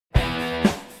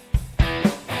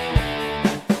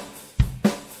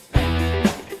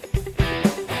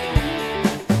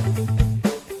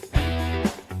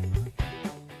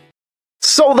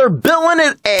So they're billing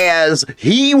it as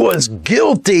he was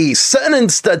guilty,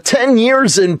 sentenced to 10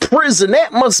 years in prison.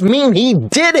 That must mean he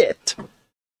did it.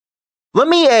 Let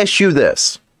me ask you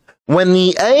this. When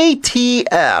the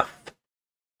ATF,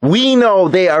 we know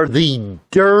they are the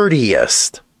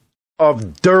dirtiest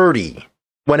of dirty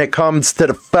when it comes to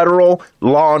the federal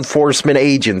law enforcement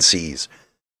agencies,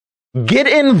 get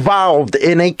involved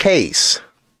in a case,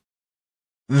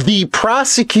 the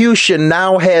prosecution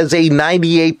now has a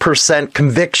 98%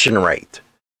 conviction rate.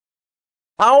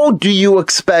 How do you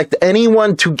expect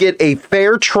anyone to get a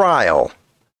fair trial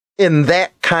in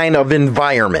that kind of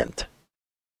environment?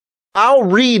 I'll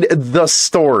read the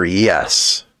story,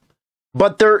 yes.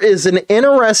 But there is an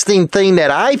interesting thing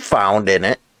that I found in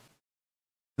it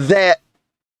that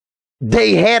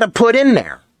they had to put in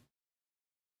there.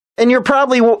 And you're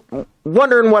probably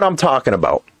wondering what I'm talking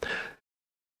about.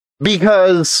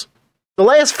 Because the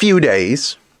last few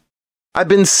days, I've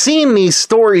been seeing these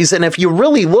stories, and if you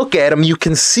really look at them, you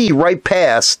can see right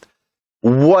past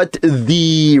what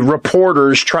the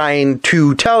reporter's trying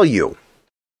to tell you.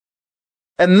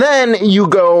 And then you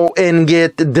go and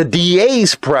get the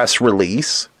DA's press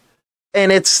release,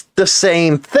 and it's the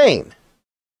same thing.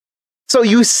 So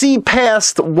you see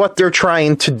past what they're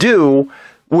trying to do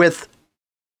with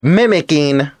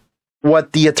mimicking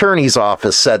what the attorney's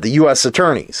office said, the U.S.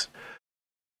 attorneys.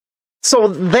 So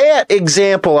that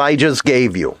example I just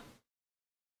gave you,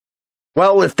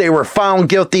 well, if they were found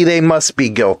guilty, they must be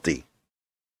guilty.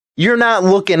 You're not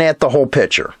looking at the whole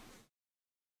picture.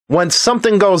 When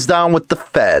something goes down with the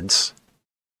feds,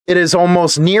 it is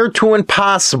almost near to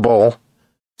impossible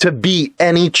to beat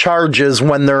any charges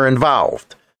when they're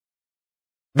involved.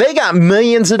 They got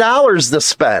millions of dollars to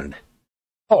spend.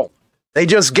 Oh, they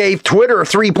just gave Twitter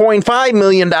 $3.5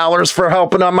 million for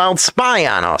helping them out spy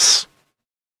on us.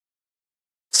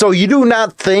 So you do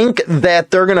not think that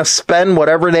they're going to spend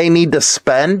whatever they need to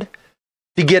spend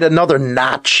to get another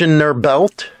notch in their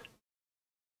belt?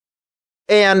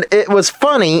 And it was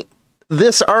funny,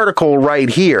 this article right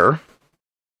here,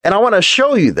 and I want to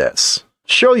show you this.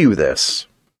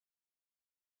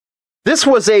 This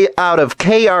was out of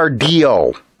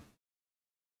KRDO.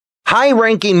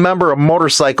 High-ranking member of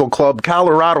Motorcycle Club,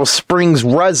 Colorado Springs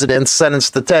resident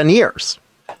sentenced to 10 years.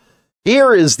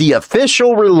 Here is the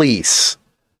official release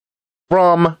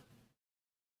from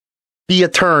the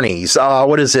attorneys.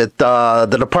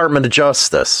 The Department of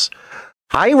Justice.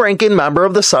 High-ranking member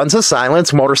of the Sons of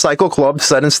Silence Motorcycle Club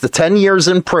sentenced to 10 years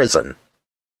in prison.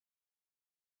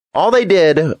 All they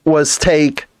did was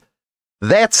take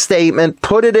that statement,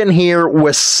 put it in here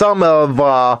with some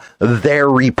of their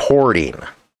reporting.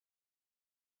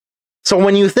 So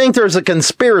when you think there's a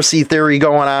conspiracy theory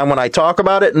going on when I talk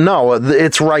about it, no,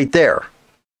 it's right there.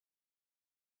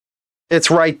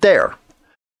 It's right there.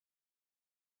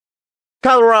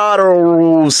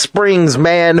 Colorado Springs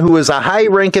man who is a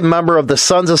high-ranking member of the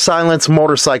Sons of Silence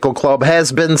Motorcycle Club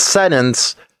has been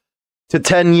sentenced to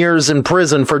 10 years in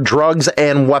prison for drugs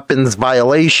and weapons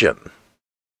violation.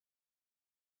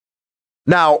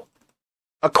 Now,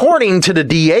 according to the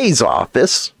DA's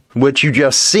office, which you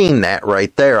just seen that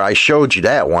right there, I showed you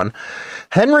that one,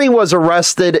 Henry was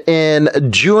arrested in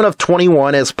June of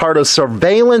 21 as part of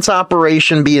surveillance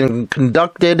operation being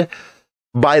conducted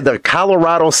by the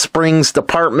Colorado Springs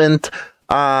Department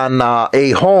on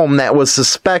a home that was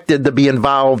suspected to be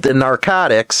involved in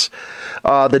narcotics.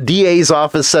 The DA's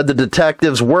office said the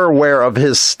detectives were aware of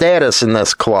his status in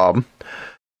this club.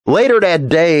 Later that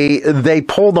day, they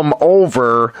pulled him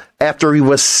over after he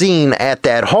was seen at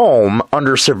that home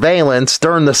under surveillance.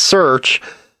 During the search,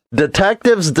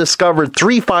 detectives discovered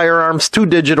 3 firearms, 2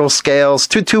 digital scales,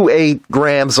 228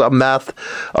 grams of meth,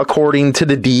 according to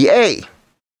the DA.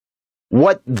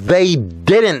 What they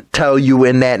didn't tell you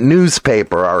in that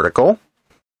newspaper article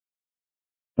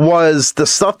was the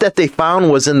stuff that they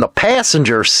found was in the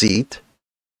passenger seat.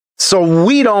 So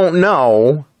we don't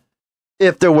know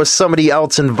if there was somebody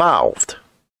else involved.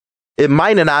 It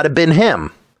might not have been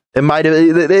him.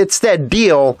 It's that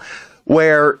deal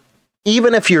where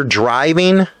even if you're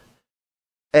driving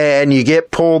and you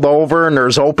get pulled over and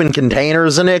there's open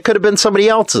containers in it, it could have been somebody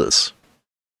else's.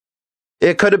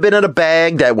 It could have been in a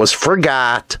bag that was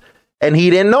forgot, and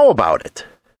he didn't know about it.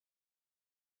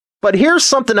 But here's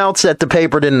something else that the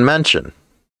paper didn't mention.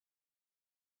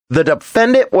 The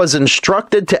defendant was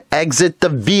instructed to exit the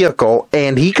vehicle,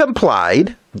 and he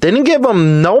complied. Didn't give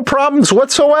him no problems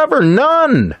whatsoever,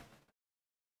 none.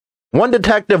 One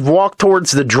detective walked towards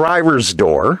the driver's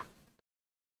door,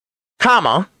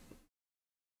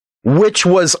 which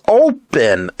was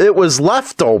open. It was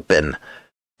left open.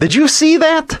 Did you see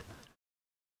that?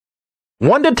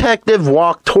 One detective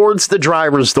walked towards the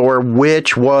driver's door,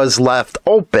 which was left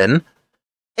open,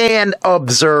 and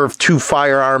observed 2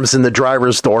 firearms in the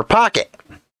driver's door pocket.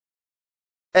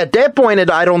 At that point,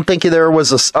 I don't think there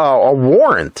was a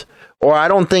warrant, or I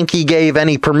don't think he gave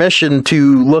any permission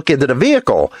to look into the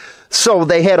vehicle. So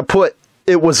they had to put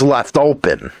it was left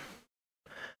open.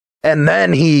 And then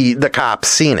the cops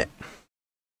seen it.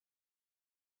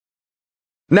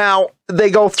 Now, they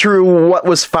go through what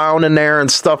was found in there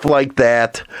and stuff like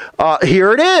that.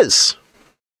 Here it is.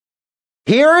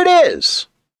 Here it is.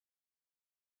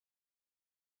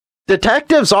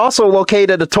 Detectives also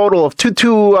located a total of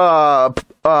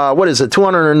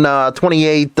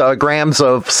 228 grams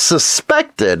of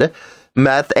suspected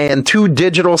meth and 2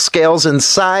 digital scales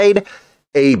inside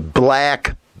a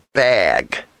black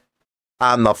bag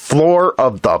on the floor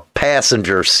of the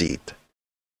passenger seat.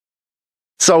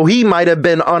 So he might have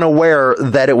been unaware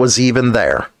that it was even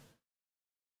there.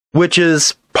 Which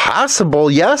is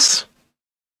possible, yes.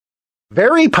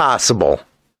 Very possible.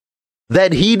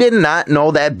 That he did not know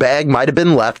that bag might have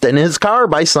been left in his car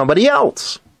by somebody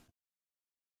else.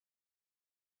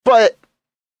 But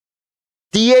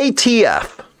the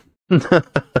ATF.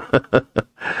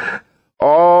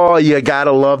 Oh, you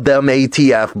gotta love them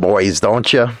ATF boys,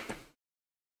 don't you?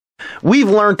 We've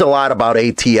learned a lot about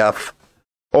ATF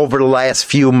over the last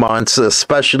few months,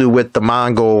 especially with the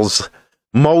Mongols'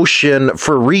 motion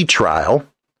for retrial,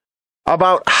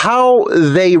 about how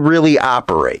they really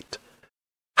operate.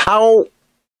 How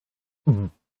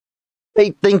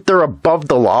they think they're above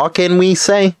the law, can we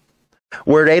say?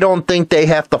 Where they don't think they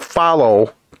have to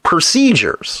follow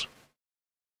procedures.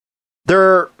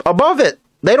 They're above it.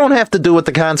 They don't have to do what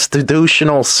the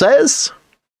Constitution says.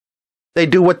 They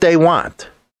do what they want.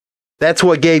 That's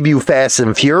what gave you Fast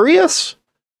and Furious.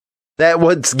 That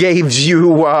what gave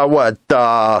you, all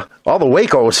the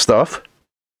Waco stuff.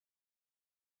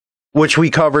 Which we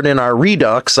covered in our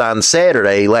Redux on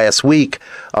Saturday last week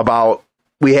about,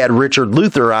 we had Richard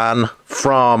Luther on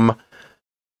from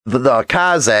the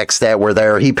Kazakhs that were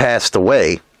there. He passed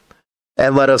away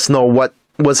and let us know what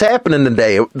was happening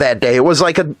that day. It was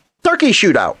like a turkey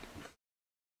shootout.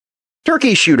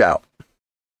 Turkey shootout.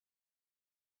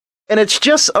 And it's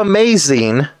just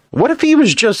amazing. What if he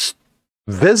was just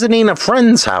visiting a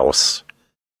friend's house?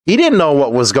 He didn't know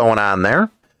what was going on there.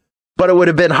 But it would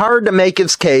have been hard to make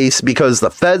his case because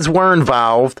the feds were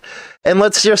involved. And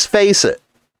let's just face it.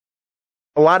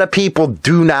 A lot of people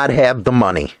do not have the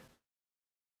money.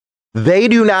 They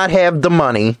do not have the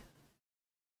money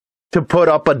to put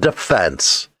up a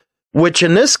defense, which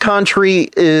in this country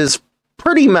is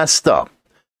pretty messed up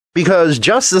because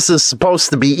justice is supposed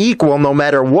to be equal no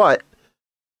matter what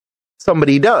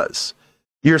somebody does.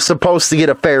 You're supposed to get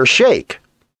a fair shake.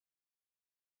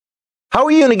 How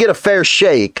are you going to get a fair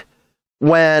shake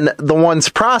when the ones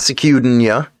prosecuting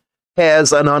you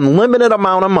has an unlimited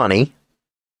amount of money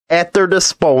at their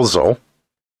disposal,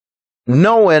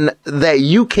 knowing that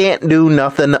you can't do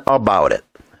nothing about it?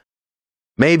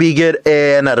 Maybe get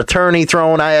an attorney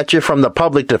thrown at you from the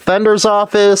public defender's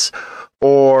office,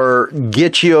 or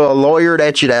get you a lawyer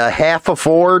that you half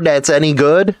afford that's any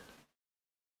good.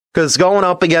 Because going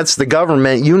up against the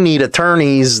government, you need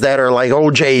attorneys that are like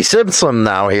O.J. Simpson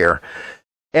now here.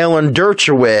 Alan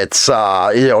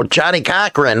Dershowitz, Johnny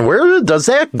Cochran. Where does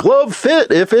that glove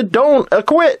fit? If it don't,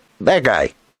 acquit that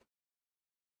guy.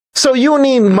 So you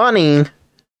need money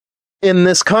in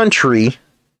this country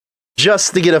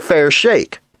just to get a fair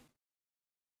shake.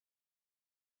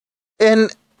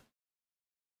 And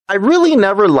I really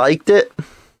never liked it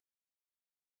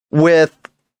with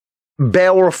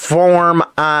bail reform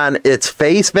on its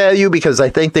face value because I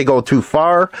think they go too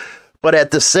far. But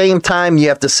at the same time, you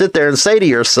have to sit there and say to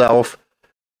yourself,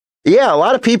 yeah, a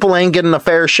lot of people ain't getting a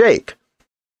fair shake.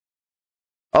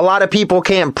 A lot of people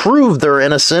can't prove they're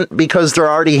innocent because they're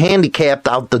already handicapped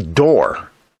out the door.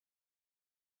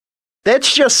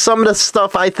 That's just some of the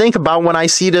stuff I think about when I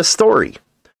see this story.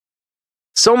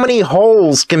 So many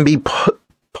holes can be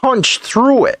punched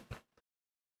through it.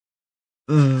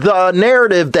 The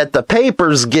narrative that the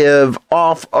papers give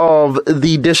off of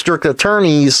the district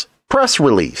attorney's press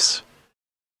release.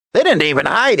 They didn't even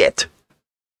hide it.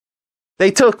 They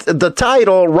took the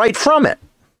title right from it.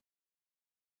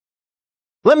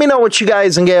 Let me know what you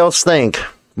guys and gals think.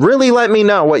 Really let me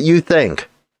know what you think.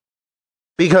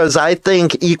 Because I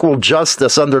think equal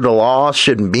justice under the law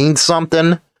should mean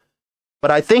something.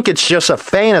 But I think it's just a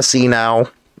fantasy now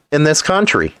in this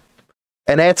country.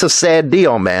 And that's a sad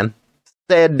deal, man.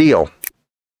 Sad deal.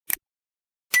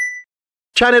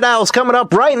 China Dow's coming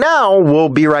up right now. We'll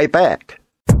be right back.